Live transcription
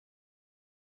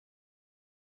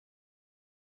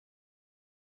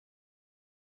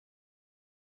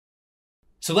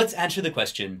So let's answer the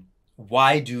question,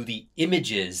 why do the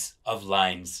images of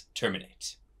lines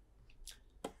terminate?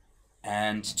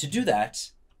 And to do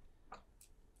that,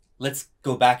 let's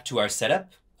go back to our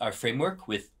setup, our framework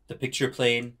with the picture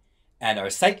plane and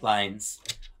our sight lines,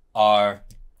 our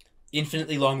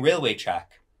infinitely long railway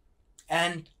track,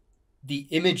 and the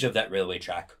image of that railway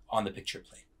track on the picture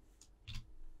plane.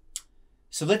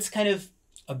 So let's kind of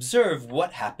observe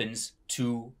what happens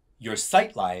to your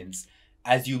sight lines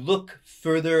as you look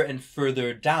further and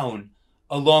further down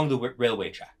along the railway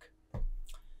track.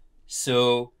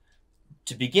 So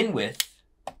to begin with,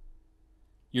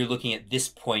 you're looking at this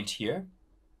point here,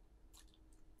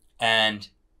 and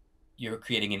you're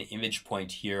creating an image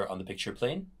point here on the picture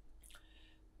plane.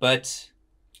 But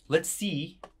let's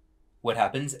see what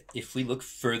happens if we look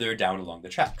further down along the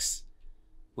tracks.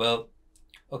 Well,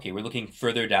 okay, we're looking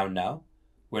further down now.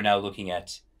 We're now looking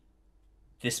at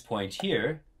this point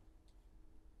here,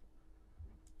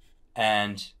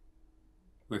 and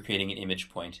we're creating an image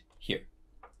point here.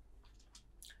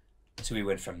 So we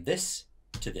went from this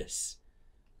to this.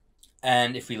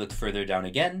 And if we look further down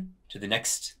again to the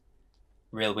next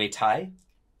railway tie,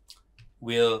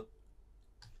 we'll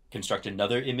construct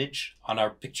another image on our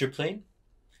picture plane.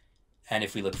 And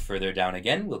if we look further down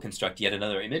again, we'll construct yet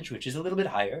another image, which is a little bit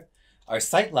higher. Our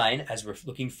sight line, as we're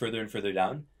looking further and further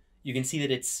down, you can see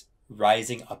that it's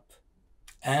rising up.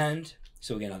 And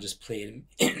so again, I'll just play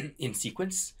it in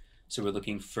sequence. So we're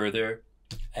looking further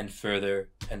and further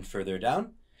and further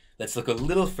down. Let's look a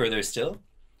little further still.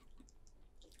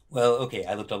 Well, okay,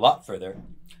 I looked a lot further.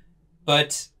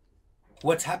 But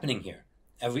what's happening here?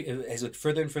 As we look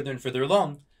further and further and further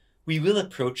along, we will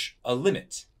approach a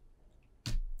limit.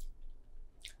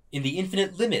 In the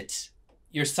infinite limit,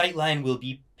 your sight line will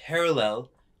be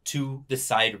parallel to the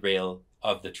side rail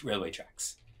of the railway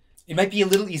tracks. It might be a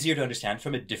little easier to understand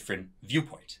from a different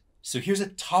viewpoint. So here's a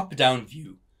top-down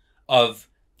view of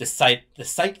the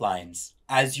sight lines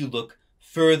as you look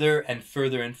further and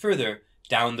further and further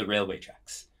down the railway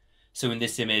tracks. So in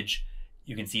this image,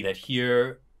 you can see that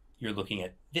here you're looking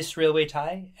at this railway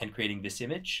tie and creating this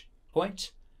image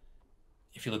point.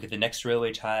 If you look at the next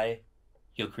railway tie,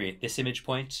 you'll create this image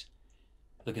point.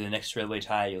 Look at the next railway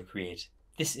tie, you'll create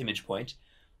this image point.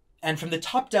 And from the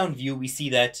top-down view, we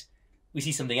see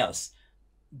something else.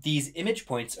 These image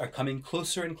points are coming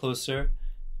closer and closer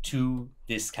to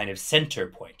this kind of center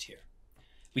point here.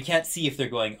 We can't see if they're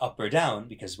going up or down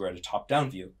because we're at a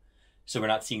top-down view. So we're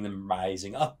not seeing them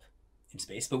rising up in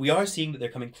space, but we are seeing that they're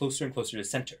coming closer and closer to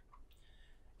center.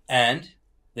 And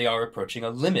they are approaching a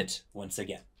limit once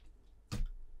again.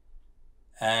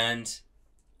 And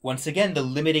once again, the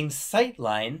limiting sight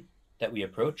line that we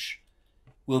approach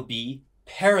will be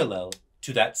parallel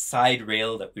to that side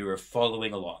rail that we were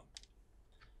following along.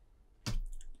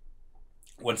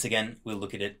 Once again, we'll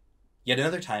look at it yet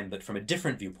another time, but from a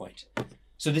different viewpoint.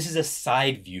 So this is a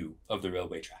side view of the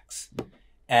railway tracks.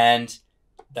 And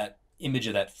that image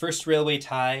of that first railway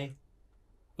tie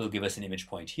will give us an image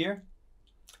point here.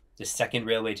 The second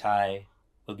railway tie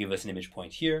will give us an image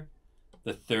point here.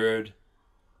 The third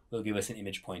will give us an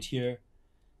image point here.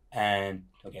 And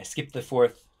okay, I skipped the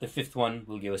fourth. The fifth one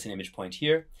will give us an image point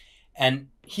here. And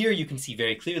here you can see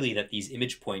very clearly that these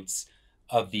image points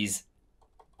of these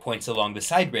points along the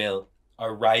side rail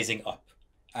are rising up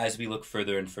as we look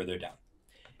further and further down.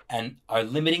 And our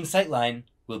limiting sight line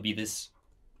will be this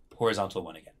horizontal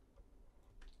one again.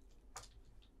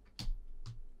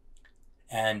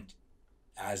 And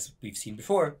as we've seen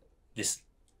before, this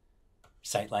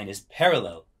sight line is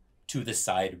parallel to the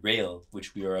side rail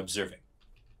which we are observing.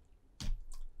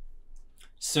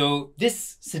 So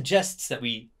this suggests that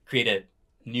we create a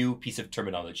new piece of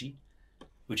terminology,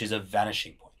 which is a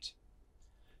vanishing point.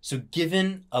 So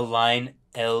given a line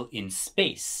L in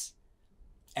space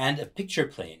and a picture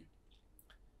plane,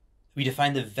 we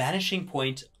define the vanishing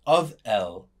point of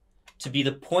L to be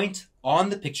the point on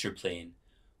the picture plane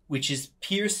which is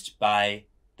pierced by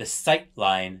the sight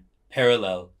line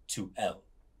parallel to L.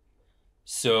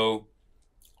 So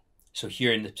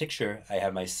here in the picture, I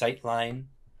have my sight line.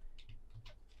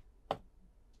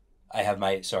 I have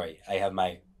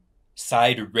my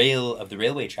side rail of the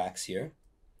railway tracks here,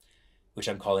 which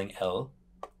I'm calling L.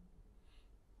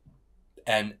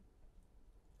 And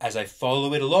as I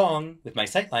follow it along with my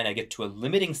sight line, I get to a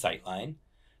limiting sight line,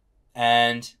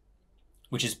 and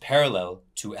which is parallel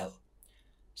to L.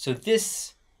 So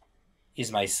this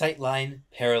is my sight line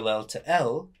parallel to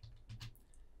L,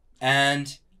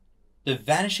 and the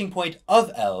vanishing point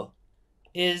of L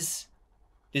is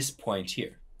this point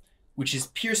here, which is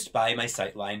pierced by my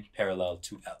sight line parallel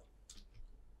to L.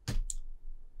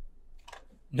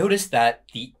 Notice that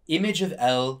the image of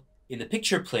L in the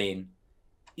picture plane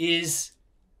is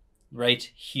right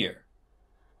here,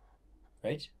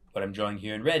 right? What I'm drawing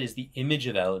here in red is the image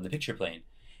of L in the picture plane.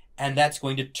 And that's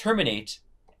going to terminate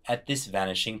at this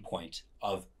vanishing point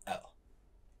of L.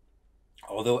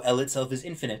 Although L itself is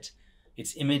infinite,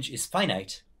 its image is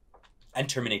finite and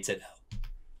terminates at L.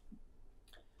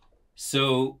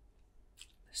 So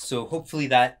hopefully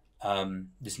that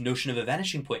this notion of a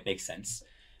vanishing point makes sense.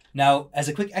 Now, as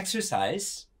a quick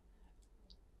exercise,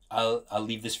 I'll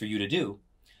leave this for you to do.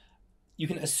 You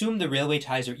can assume the railway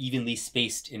ties are evenly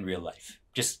spaced in real life.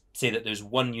 Just say that there's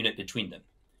 1 unit between them.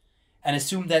 And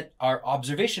assume that our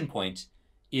observation point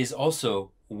is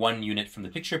also 1 unit from the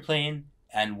picture plane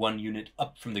and 1 unit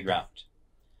up from the ground.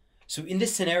 So in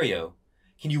this scenario,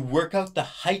 can you work out the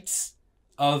heights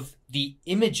of the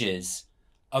images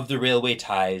of the railway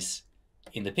ties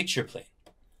in the picture plane?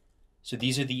 So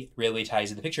these are the railway ties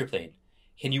in the picture plane.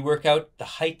 Can you work out the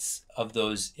heights of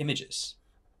those images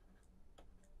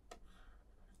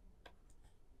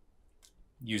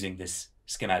using this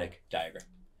schematic diagram?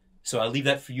 So I'll leave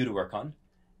that for you to work on.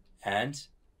 And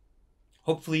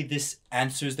hopefully this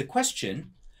answers the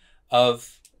question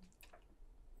of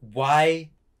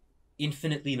why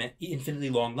infinitely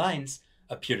long lines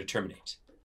appear to terminate.